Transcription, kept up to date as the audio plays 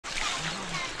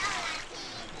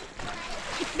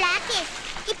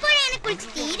ഇപ്പോഴാണ് കുളിച്ച്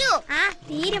തീരൂ. ആ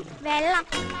തീരും. വെള്ളം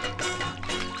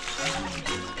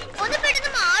ഒന്ന്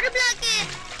പെട്ടെന്ന് മാറു ബ്ലാക്ക്.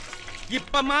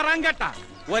 ഇപ്പൊ മാറാൻ കേട്ടാ.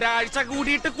 ഒരാഴ്ച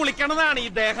കൂടിയിട്ട് കുളിക്കണതാണ് ഈ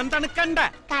ദേഹം തണുക്കണ്ട.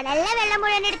 കടലിലെ വെള്ളം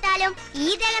മുഴുവൻ എടുത്താലും ഈ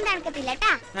ദേഹം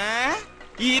തണുക്കത്തില്ലട്ടാ.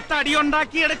 ഈ തടി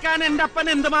ഉണ്ടാക്കിയെടുക്കാൻ എന്റെ അപ്പൻ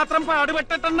എന്തുമാത്രം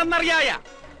പാടുപെട്ടിട്ടുണ്ടെന്നറിയായ.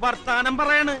 വർത്താനം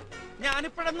പറയണ്.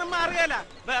 ഞാനിപ്പോഴൊന്നും മാറിയല്ല.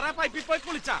 വേറെ പൈപ്പിൽ പോയി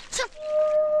കുളിച്ചാ.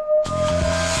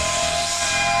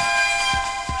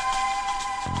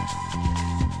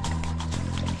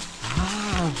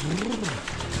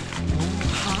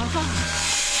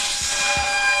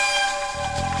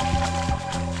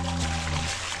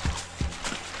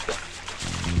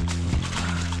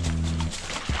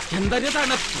 എന്തൊരു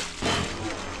തണുപ്പ്.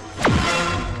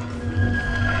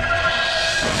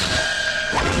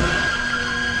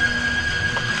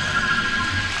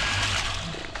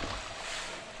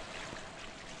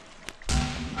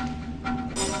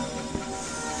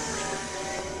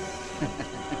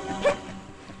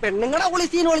 പെണ്ണുങ്ങടെ കുളി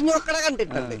സീൻ ഒളിഞ്ഞു നോക്കണ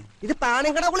കണ്ടിട്ടുണ്ട്. ഇത്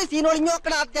പാണുങ്ങടെ കുളി സീൻ ഒളിഞ്ഞു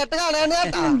നോക്കണ ആദ്യമായിട്ട് കാണാണ്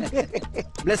കേട്ടാ.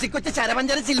 ബ്ലസ്സിക്കൊച്ച്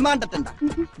ചരവഞ്ചര സിനിമ കണ്ടിട്ടുണ്ടാ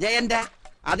ജയന്റെ?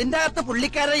 അതിന്റെ അകത്ത്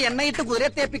പുള്ളിക്കാരെ എണ്ണയിട്ട് കുതിരയെ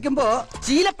തേപ്പിക്കുമ്പോ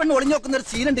ചീലപ്പെണ്ണ് ഒളിഞ്ഞു നോക്കുന്ന ഒരു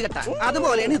സീനുണ്ട് കേട്ടാ.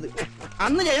 അതുപോലെയാണ് ഇത്.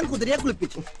 അന്ന് ജയൻ കുതിരയെ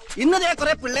കുളിപ്പിച്ചു. ഇന്ന് ജയ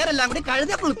കുറെ പിള്ളേരെല്ലാം കൂടി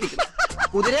കഴുതയെ കുളിപ്പിക്കും.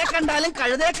 കുതിരയെ കണ്ടാലും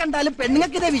കഴുതയെ കണ്ടാലും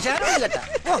പെണ്ണുങ്ങൾക്ക് ഇതേ വിചാരമില്ല കേട്ടാ.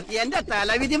 ഓ എന്റെ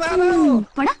തലവിധി മാറോ.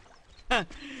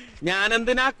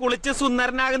 ഞാനെന്തിനാ കുളിച്ച്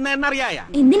സുന്ദരനാകുന്നറിയായ?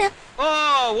 എന്തിനാ? ഓ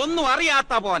ഒന്നും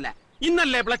അറിയാത്ത പോലെ.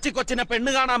 ഇന്നല്ലേ ബ്ലച്ചി കൊച്ചിനെ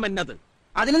പെണ്ണ് കാണാൻ വന്നത്.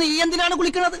 അതിന് നീ എന്തിനാണ്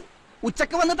കുളിക്കണത്?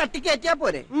 ഉച്ചക്ക് വന്ന് തട്ടിക്കയറ്റിയാ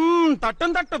പോരെ?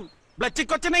 തട്ടും തട്ടും. ബ്ലച്ചി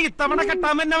കൊച്ചിനെ ഇത്തവണ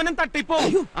കെട്ടാമെന്നവനും തട്ടിപ്പോ.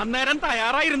 അന്നേരം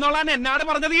തയ്യാറായിരുന്നോളാൻ എന്നാട്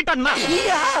പറഞ്ഞത് ഈ ടണ്ണ.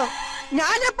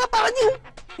 ഞാനെപ്പ പറഞ്ഞു?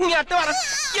 ഇങ്ങോട്ട്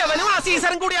പറവനും ആ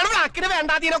സീസൺ കൂടിയാണ് ബ്ലാക്കിന്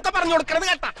വേണ്ടാതീനൊക്കെ പറഞ്ഞു കൊടുക്കണത്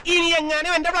കേട്ടാ. ഇനി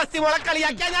എങ്ങാനും എന്റെ ബ്ലസ്സി മോളെ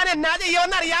കളിയാക്കിയാ ഞാൻ എന്നാ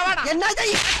ചെയ്യുമെന്ന് അറിയാവാടാ. എന്നാ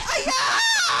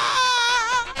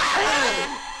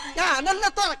ഞാനല്ല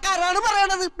തുറക്കാരാണ്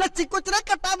പറയണത്. ബ്ലച്ചി കൊച്ചിനെ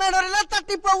കെട്ടാൻ വേണവരെല്ലാം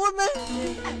തട്ടിപ്പോകുന്ന്.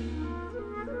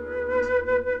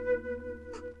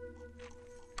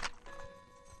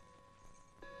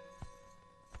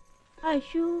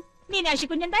 അയ്യോ മീനാക്ഷി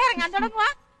കുഞ്ഞെന്താ ഇറങ്ങാൻ തുടങ്ങുവാ?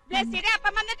 ബ്ലസ്സിയുടെ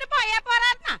അപ്പം വന്നിട്ട് പോയാ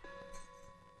പോരാ.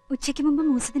 ഉച്ചയ്ക്ക് മുമ്പ്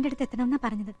മൂസത്തിന്റെ അടുത്ത് എത്തണമെന്നാ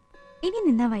പറഞ്ഞത്. ഇനി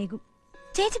നിന്നാ വൈകും.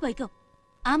 ചേച്ചി പോയിക്കോ.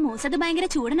 ആ മൂസത് ഭയങ്കര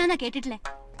ചൂടനാന്നാ കേട്ടിട്ടില്ലേ?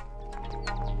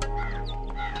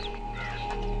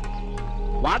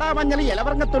 വാടാമഞ്ഞളി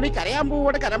ഇലവർങ്ങത്തുള്ളി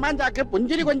കരയാമ്പൂവോട് കരമാഞ്ചാക്ക്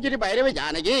പുഞ്ചിരി കൊഞ്ചിരി ഭൈരവ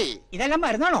ജാനകി. ഇതെല്ലാം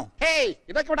മരുന്നാണോ? ഹേയ്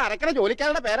ഇതൊക്കെ ഇവിടെ അരക്കണ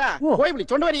ജോലിക്കാരുടെ പേരാ. പോയി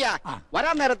വിളിച്ചോണ്ട് വരിക.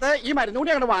 വരാൻ നേരത്ത് ഈ മരുന്ന്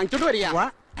കൂടി അങ്ങോട്ട് വാങ്ങിച്ചോണ്ട് വരിക.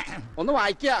 ഒന്ന്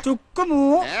വായിക്കുക.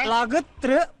 ചുക്കുമുളക്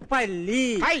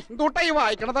ഈ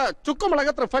വായിക്കണത്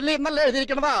ചുക്കുമുളക് ത്രിഫല്ലി എന്നല്ലേ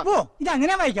എഴുതിയിരിക്കണത്.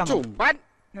 ഇതങ്ങനെ വായിക്കാം. ചുമ്പാൻ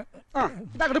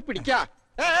ഇതങ്ങോട്ട് പിടിക്ക.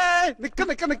 നിക്ക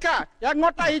നിക്ക നിക്ക.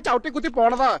 എങ്ങോട്ടാ ഈ ചവിട്ടി കുത്തി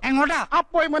പോണത്? എങ്ങോട്ടാ?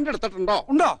 അപ്പോയിന്റ്മെന്റ് എടുത്തിട്ടുണ്ടോ?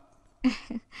 ഉണ്ടോ?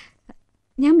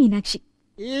 ഞാൻ മീനാക്ഷി.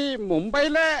 ഈ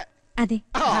മുംബൈയിലെ അതെ.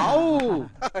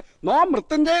 നോ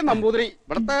മൃത്യുഞ്ജയ നമ്പൂതിരി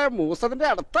ഇവിടത്തെ മൂസത്തിന്റെ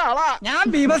അടുത്ത ആളാ. ഞാൻ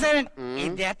ഭീമസേനൻ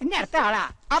ഇദ്ദേഹത്തിന്റെ അടുത്ത ആളാ.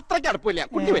 അത്രയ്ക്ക് അടുപ്പില്ല.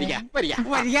 കുട്ടി വരിക വരിക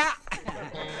വരിക.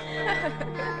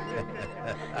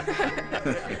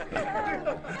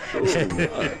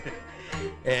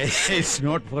 It's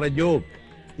not for a joke.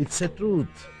 It's a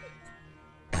truth.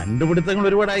 കണ്ടുപിടുത്തങ്ങൾ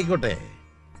ഒരുപാടായിക്കോട്ടെ.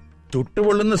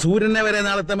 ചുട്ടുപൊള്ളുന്ന സൂര്യനെ വരെ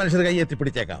നാളത്തെ മനുഷ്യർ കൈ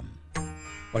എത്തിപ്പിടിച്ചേക്കാം.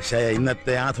 പക്ഷേ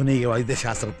ഇന്നത്തെ ആധുനിക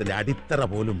വൈദ്യശാസ്ത്രത്തിന്റെ അടിത്തറ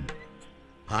പോലും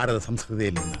ഭാരത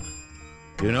സംസ്കൃതിയിൽ നിന്നാണ്.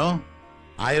 You know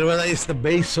Ayurveda is the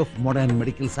base of modern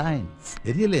medical science.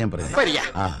 ശരിയല്ലേ ഞാൻ പറഞ്ഞത്?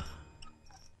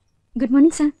 Good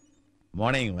morning sir.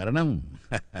 മോർണിംഗ്. വരണം.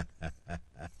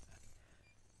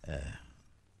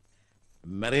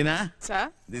 Marina, sir,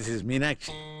 this is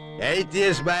Meenakshi. 8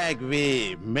 years back we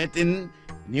met in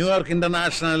New York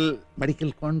International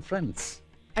Medical Conference.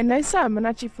 I know sir,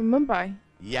 Meenakshi from Mumbai.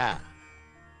 Yeah.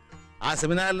 ആ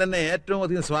സെമിനാറിൽ തന്നെ ഏറ്റവും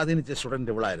അധികം സ്വാധീനിച്ച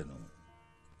സ്റ്റുഡന്റ് ഇവളായിരുന്നു.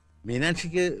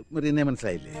 മീനാക്ഷിക്ക് മറീനെ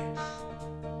മനസ്സിലായില്ലേ?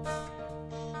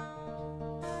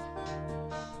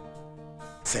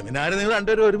 സെമിനാറിൽ നിങ്ങൾ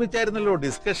രണ്ടുപേരും ഒരുമിച്ചായിരുന്നല്ലോ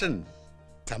ഡിസ്കഷൻ.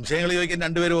 സംശയങ്ങൾ ചോദിക്കാൻ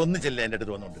രണ്ടുപേരും ഒന്നിച്ചല്ലേ എന്റെ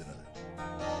അടുത്ത് വന്നുകൊണ്ടിരുന്നത്?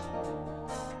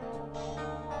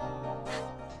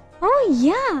 Oh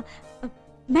yeah,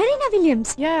 Marina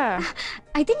Williams. Yeah.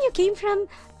 I think you came from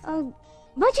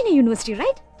Virginia University,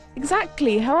 right?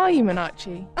 Exactly. How are you,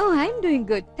 Meenakshi? Oh, I'm doing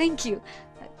good. Thank you.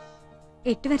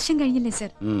 8 വർഷം കഴിഞ്ഞില്ലേ സർ?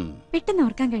 പെട്ടെന്ന്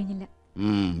ഓർക്കാൻ കഴിഞ്ഞില്ല.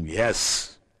 യെസ്.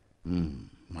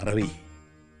 മറവി,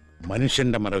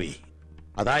 മനുഷ്യന്റെ മറവി,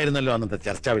 അതായിരുന്നല്ലോ അന്നത്തെ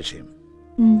ചർച്ചാ വിഷയം.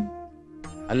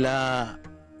 അല്ല,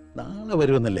 നാളെ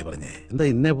വരുമെന്നല്ലേ പറഞ്ഞേ? എന്താ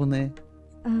ഇന്നേ പോന്നേ?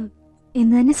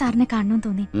 ഇന്ന് തന്നെ സാറിനെ കാണണമെന്ന്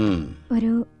തോന്നി.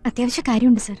 ഒരു അത്യാവശ്യ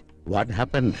കാര്യമുണ്ട് സർ. What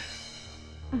happened?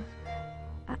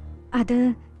 അത്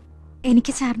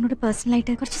എനിക്ക് സാറിനോട്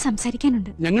പേഴ്സണലായിട്ട് കുറച്ച് സംസാരിക്കാനുണ്ട്.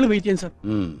 ഞങ്ങൾ വെയിറ്റ് ചെയ്യാം സർ.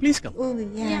 Please come.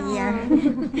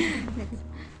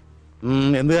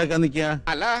 എന്ത് കേൾക്കാൻ നിൽക്കുക?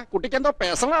 അല്ല, കുട്ടിക്ക് എന്തോ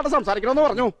പേഴ്സണലായിട്ട് സംസാരിക്കണമെന്ന്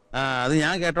പറഞ്ഞു. അത്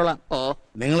ഞാൻ കേട്ടോളാം.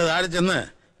 നിങ്ങൾ താഴെ ചെന്ന്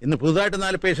ഇന്ന് പുതുതായിട്ട്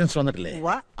 4 പേഷ്യൻസ് വന്നിട്ടില്ലേ,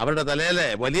 അവരുടെ തലയിലെ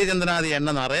വലിയ ചന്ദനാദി എണ്ണ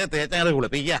നിറയെ തേച്ചങ്ങ്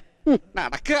കുളിപ്പിക്കുക.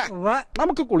 നടക്കുക,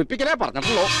 നമുക്ക് കുളിപ്പിക്കലേ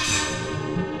പറഞ്ഞിട്ടുള്ളൂ.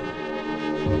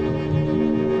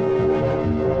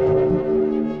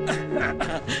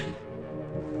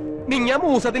 നിങ്ങ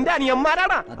മൂസത്തിന്റെ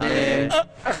അനിയന്മാരാണ്.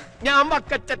 ഞാൻ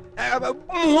വക്കച്ചൻ,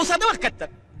 മൂസത് വക്കച്ചൻ.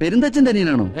 പെരുന്തച്ഛന്റെ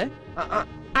അനിയനാണോ?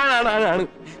 ആണ്.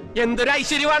 എന്തൊരു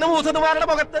ഐശ്വര്യമാണ് മൂസതുമാരുടെ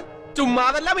മുഖത്ത്.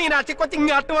 ചുമ്മാതല്ല മീനാക്ഷി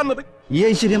കൊച്ചിങ്ങാട്ട് വന്നത്. ഈ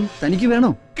ഐശ്വര്യം തനിക്ക് വേണോ?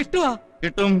 കിട്ടുവാ?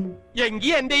 കിട്ടും.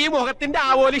 എങ്കിൽ എന്റെ ഈ മുഖത്തിന്റെ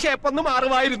ആവോലി ഷേപ്പൊന്ന്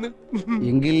മാറുമായിരുന്നു.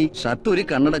 എങ്കിൽ ഷർട്ട് ഒരു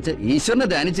കണ്ണടച്ച് ഈശ്വരനെ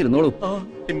ധ്യാനിച്ചിരുന്നോളൂ.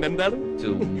 പിന്നെന്താണ്?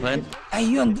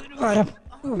 അയ്യോ, എന്തൊരു ഭാരം.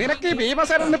 നിനക്ക് ഈ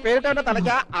ഭീമസേനന്ന് പേരിട്ടവന്റെ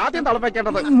തലയ്ക്ക ആദ്യം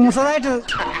തളപ്പിക്കേണ്ടത്. മൂസതായിട്ട്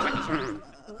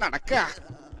നടക്ക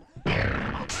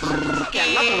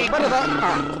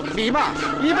ഭീമ,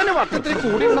 ഇവന് വട്ടത്തിൽ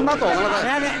കൂടിയിട്ടുണ്ടെന്നാ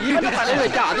തോന്നുന്നത്. ഇവന്റെ തലയിൽ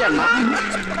വെച്ച ആദ്യം എണ്ണ.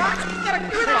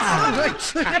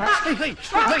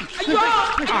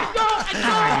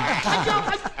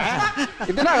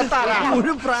 ഇതിനകത്താരാ?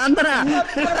 ഒരു പ്രാന്തനാ.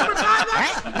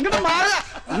 ഇങ്ങോട്ട് മാറുക,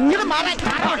 ഇങ്ങോട്ട് മാറാൻ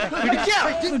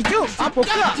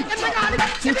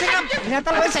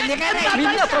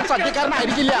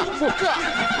സജ്ജക്കാരനായിരിക്കില്ല.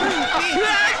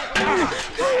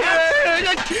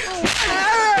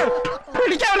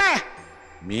 പിടിക്കവനെ.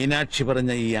 മീനാക്ഷി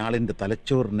പറഞ്ഞ ഈ ആളിന്റെ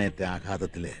തലച്ചോറിനേറ്റ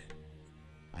ആഘാതത്തില്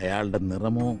അയാളുടെ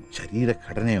നിറമോ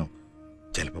ശരീരഘടനയോ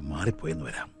ചിലപ്പോൾ മാറിപ്പോയെന്ന്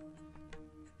വരാം.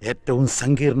 ഏറ്റവും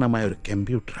സങ്കീർണമായ ഒരു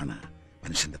കമ്പ്യൂട്ടറാണ്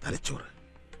മനുഷ്യന്റെ തലച്ചോറ്.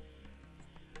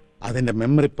 അതിന്റെ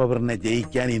മെമ്മറി പവറിനെ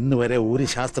ജയിക്കാൻ ഇന്ന് വരെ ഒരു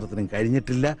ശാസ്ത്രത്തിനും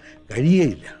കഴിഞ്ഞിട്ടില്ല,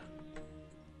 കഴിയേയില്ല.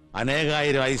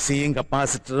 അനേകായിരം ICയും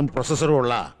കപ്പാസിറ്ററും പ്രൊസസ്സറും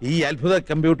ഉള്ള ഈ അത്ഭുത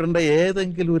കമ്പ്യൂട്ടറിന്റെ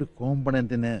ഏതെങ്കിലും ഒരു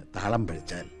കോമ്പണന്റിന് താളം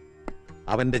പഴിച്ചാൽ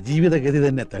അവന്റെ ജീവിതഗതി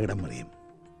തന്നെ തകിടം മറിയും.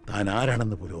 താൻ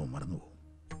ആരാണെന്ന് പോലും മറന്നുപോകും.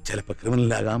 ചിലപ്പോൾ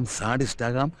ക്രിമിനലാകാം,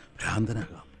 സാഡിസ്റ്റാകാം,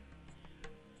 ഭ്രാന്തനാകാം.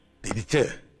 തിരിച്ച്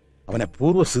അവനെ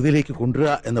പൂർവ്വസ്ഥിതിയിലേക്ക്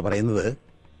കൊണ്ടുവരിക എന്ന് പറയുന്നത്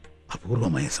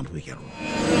അപൂർവമായി സംഭവിക്കാറുള്ളൂ.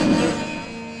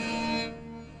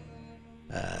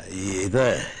 ഇത്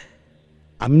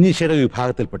അമ്നീഷ്യയുടെ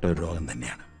വിഭാഗത്തിൽപ്പെട്ട ഒരു രോഗം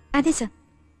തന്നെയാണ്. അതെ സർ,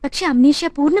 പക്ഷെ അമ്നീഷ്യ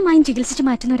പൂർണ്ണമായും ചികിത്സിച്ച്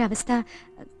മാറ്റുന്ന ഒരു അവസ്ഥ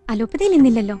അലോപ്പതിയിൽ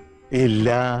ഇന്നില്ലല്ലോ. ഇല്ല,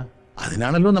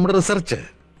 അതിനാണല്ലോ നമ്മുടെ റിസർച്ച്.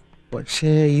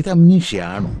 പക്ഷേ ഇത്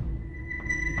അമ്നീഷ്യയാണോ?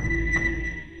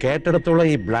 കേട്ടിടത്തോളം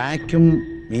ഈ ബ്ലാക്കും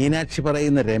മീനാക്ഷി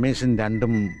പറയുന്ന രമേശൻ രണ്ടു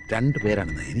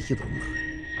പേരാണെന്ന് എനിക്ക് തോന്നുന്നത്.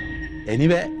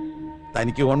 എനിവേ,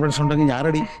 തനിക്ക് കോൺഫിഡൻസ് ഉണ്ടെങ്കിൽ ഞാൻ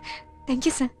റെഡി. Thank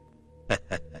you sir.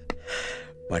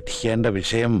 പഠിക്കേണ്ട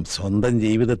വിഷയം സ്വന്തം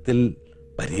ജീവിതത്തിൽ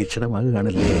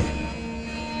പരീക്ഷണമാകുകയാണല്ലേ.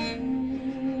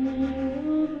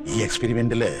 ഈ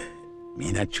എക്സ്പെരിമെന്റില്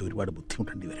മീനാക്ഷി ഒരുപാട്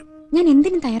ബുദ്ധിമുട്ടേണ്ടി വരും. ഞാൻ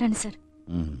എന്തിനും തയ്യാറാണ് സർ.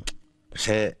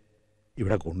 പക്ഷേ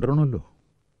ഇവിടെ കൊണ്ടുവരണമല്ലോ,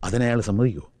 അതിനയാൾ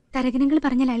സമ്മതിക്കോ? തരകനങ്ങൾ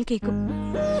പറഞ്ഞാൽ അയാൾ കേൾക്കും.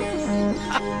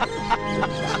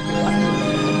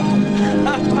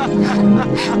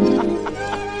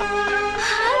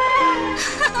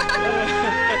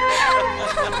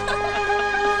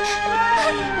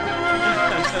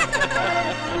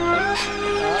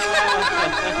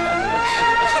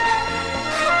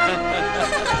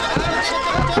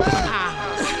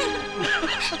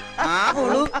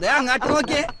 അങ്ങാട്ട്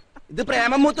നോക്കിയേ, ഇത്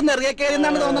പ്രേമമൂത്ത് നെറിയ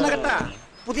കയറിയെന്നാണ് തോന്നുന്നത് കേട്ടാ.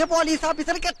 പുതിയ പോലീസ്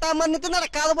ഓഫീസർ കെട്ടാൻ വന്നിട്ട്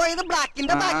നടക്കാതെ പോയത്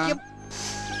ബ്ലാക്കിന്റെ ഭാഗ്യം.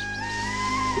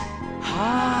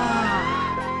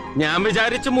 ഞാൻ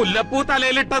വിചാരിച്ചു മുല്ലപ്പൂ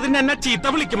തലയിലിട്ടതിന് എന്നെ ചീത്ത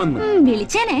വിളിക്കുമെന്ന്.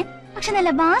 വിളിച്ചേനെ, പക്ഷെ നല്ല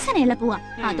വാസനയുള്ള പൂവാ,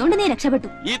 അതുകൊണ്ട് നീ രക്ഷപ്പെട്ടു.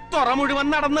 ഈ തുറ മുഴുവൻ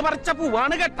നടന്ന് പറിച്ച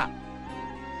പൂവാണ് കേട്ട.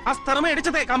 അസ്തറ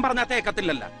മേടിച്ച് തേക്കാൻ പറഞ്ഞാ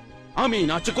തേക്കത്തില്ലല്ല. ആ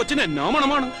മീനാക്ഷി കൊച്ചിന് എന്നാ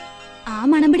മണമാണ്. ആ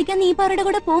മണം പിടിക്കാൻ നീ ഇപ്പൊ അവരുടെ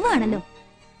കൂടെ പോവുകയാണല്ലോ.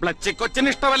 ബ്ലച്ചിക്കൊച്ചിന്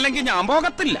ഇഷ്ടമല്ലെങ്കിൽ ഞാൻ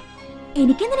പോകത്തില്ല.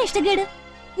 എനിക്കെന്തിനാ ഇഷ്ടക്കേട്?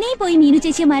 നീ പോയി മീനു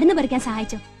ചേച്ചിയെ മരുന്ന് പറിക്കാൻ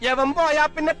സഹായിച്ചോ? യവൻ പോയാ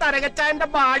പിന്നെ തരകച്ചായന്റെ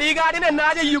ബാഡി ഗാർഡിന് എന്നാ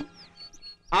ചെയ്യും?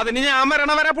 അതിന് ഞാൻ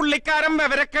വരണ വരെ പുള്ളിക്കാരൻ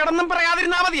വിവരക്കേടൊന്നും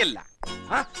പറയാതിരുന്നാ മതിയല്ല.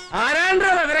 ആരാണ്ടോ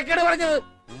വിവരക്കേട് പറഞ്ഞത്?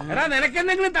 എടാ, നിനക്ക്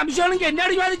എന്തെങ്കിലും സംശയമാണെങ്കിൽ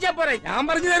എന്നോട് ചോദിച്ചാ പോരെ, ഞാൻ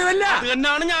പറഞ്ഞു തരുമല്ല. അത്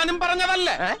തന്നെയാണ് ഞാനും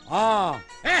പറഞ്ഞതല്ലേ.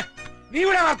 നീ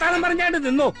ഇവിടെ വർത്താനം പറഞ്ഞാണ്ട്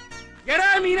നിന്നു. എടാ,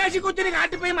 മീനാക്ഷി കൊച്ചിന്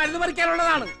കാട്ടിപ്പോയി മരുന്ന്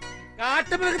പറിക്കാനുള്ളതാണ്.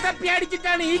 കാട്ടുമൃഗത്തെ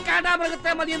പേടിച്ചിട്ടാണ് ഈ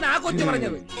കാട്ടാമൃഗത്തെ മതിയെന്ന് ആ കൊച്ചു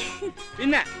പറഞ്ഞത്.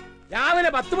 പിന്നെ രാവിലെ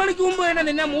 10 മണിക്ക് മുമ്പ് തന്നെ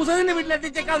നിന്നെ മൂസദിന്റെ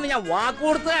വീട്ടിലെത്തിച്ചേക്കാന്ന് ഞാൻ വാക്ക്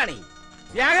കൊടുത്തതാണ്.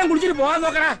 വേഗം കുളിച്ചിട്ട് പോകാൻ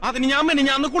നോക്കണ. അതിന് ഞാൻ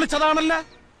മെനിഞ്ഞാന്ന് കുളിച്ചതാണല്ല.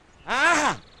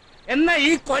 ആഹാ, എന്നാ ഈ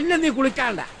കൊല്ലം നീ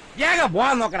കുളിക്കാണ്ട, വേഗം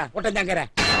പോകാൻ നോക്കണ ഒട്ടഞ്ഞങ്കര.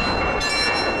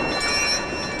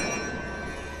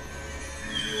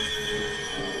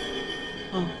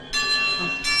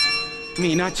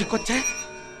 മീനാക്ഷി കൊച്ചെ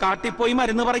കാട്ടിപ്പോയി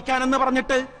മരുന്ന് പറിക്കാനെന്ന്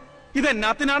പറഞ്ഞിട്ട്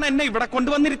ഇതെന്നാത്തിനാണ് എന്നെ ഇവിടെ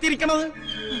കൊണ്ടുവന്നിരുത്തിയിരിക്കണത്?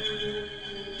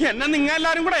 എന്നെ നിങ്ങൾ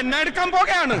എല്ലാരും കൂടെ എന്നെ എടുക്കാൻ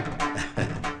പോകുകയാണ്.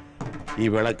 ഈ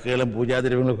വിളക്കുകളും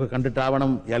പൂജാദ്രവ്യങ്ങളും ഒക്കെ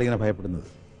കണ്ടിട്ടാവണം ഇയാളിങ്ങനെ ഭയപ്പെടുന്നത്.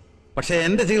 പക്ഷെ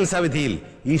എന്റെ ചികിത്സാവിധിയിൽ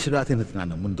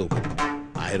ഈശ്വരാധീനത്തിനാണ് മുൻതൂക്കം.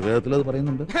 ഐ ആയുർവേദത്തിൽ അത്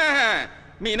പറയുന്നുണ്ട്.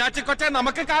 മീനാക്ഷി കൊച്ചെ,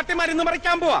 നമുക്ക് കാട്ടി മരുന്ന്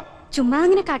പറിക്കാൻ പോവാ. ചുമ്മാ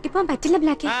അങ്ങനെ കാട്ടിപ്പോവാൻ പറ്റില്ല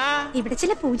ബ്ലാക്ക്. ഇവിടെ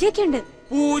ചില പൂജയൊക്കെ ഉണ്ട്.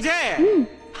 പൂജ?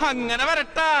 അങ്ങനെ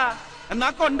വരട്ടാ. എന്നാ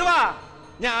കൊണ്ടുവാ.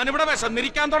 ഞാനിവിടെ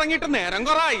വിശന്നിരിക്കാൻ തുടങ്ങിയിട്ട് നേരം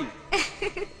കൊറായി.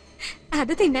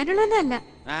 അത് തിന്നാനുള്ളതല്ല.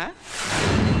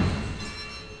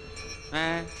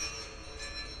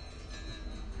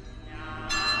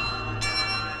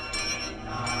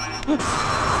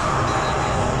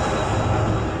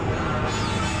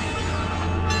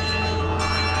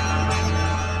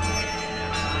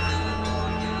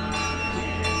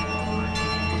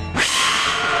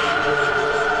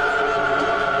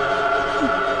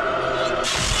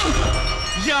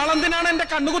 ഇയാളെന്തിനാണ് എന്റെ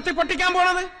കണ്ണുകുത്തി പൊട്ടിക്കാൻ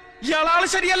പോണത്? ഇയാളാള്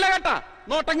ശരിയല്ല കേട്ടാ.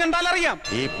 നോട്ടം കണ്ടാലറിയാം.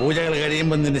 ഈ പൂജകൾ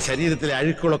കഴിയുമ്പോൾ നിന്റെ ശരീരത്തിലെ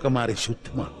അഴുക്കുകളൊക്കെ മാറി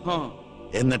ശുദ്ധമാണ്.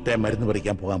 എന്നിട്ടേ മരുന്ന്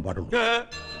പറിക്കാൻ പോകാൻ പാടുള്ളൂ.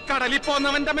 കടലിൽ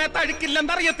പോന്നവന്റെ മേത്ത്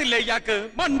അഴുക്കില്ലെന്നറിയത്തില്ലേ ഇയാൾക്ക്?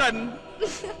 മണ്ടൻ.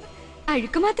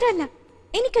 അഴുക്ക് മാത്രമല്ല,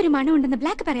 എനിക്കൊരു മണം ഉണ്ടെന്ന്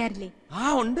ബ്ലാക്ക് പറയാറില്ലേ?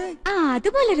 ഉണ്ട്.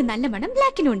 അതുപോലൊരു നല്ല മണം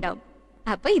ബ്ലാക്കിനും ഉണ്ടാവും.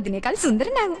 അപ്പൊ ഇതിനേക്കാൾ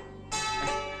സുന്ദരനാകും.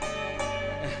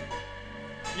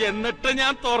 എന്നിട്ട്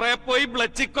ഞാൻ തൊറേ പോയി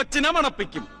ബ്ലച്ചിക്കൊച്ചിനെ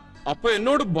മണപ്പിക്കും. അപ്പൊ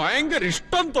എന്നോട് ഭയങ്കര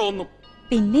ഇഷ്ടം തോന്നും.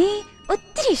 പിന്നെ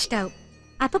ഒത്തിരി ഇഷ്ടാവും.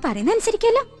 അപ്പൊ പറയുന്ന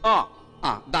അനുസരിക്കല്ലോ.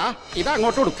 ഇത്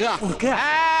അങ്ങോട്ട് കൊടുക്കുക.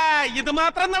 ഇത്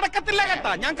മാത്രം നടക്കത്തില്ല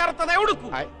കേട്ടാ. ഞാൻ കറുത്തതേ ഉടുക്കൂ.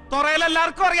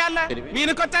 തൊറയിലെല്ലാവർക്കും അറിയാല്ല.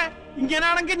 മീനുക്കൊച്ചെ,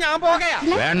 ഇങ്ങനാണെങ്കിൽ ഞാൻ പോകയാ.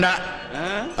 വേണ്ട,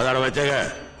 അതവിടെ വെച്ചേക്ക്.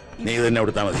 നീ തന്നെ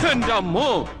കൊടുത്താ മതി. എന്റെ അമ്മോ,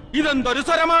 ഇതെന്തൊരു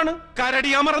സ്വരമാണ്.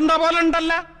 കരടി അമർന്ന പോലെ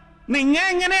ഉണ്ടല്ല. നിങ്ങ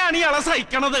എങ്ങനെയാണ് ഇയാളെ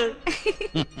സഹിക്കണത്?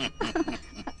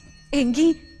 എങ്കി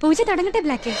പൂജ തുടങ്ങട്ടെ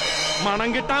ബ്ലാക്ക്. മണം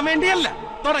കിട്ടാൻ വേണ്ടിയല്ല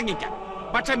തുടങ്ങിക്കാം.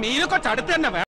 പക്ഷെ മീനുക്കൊച്ചടുത്ത് തന്നെ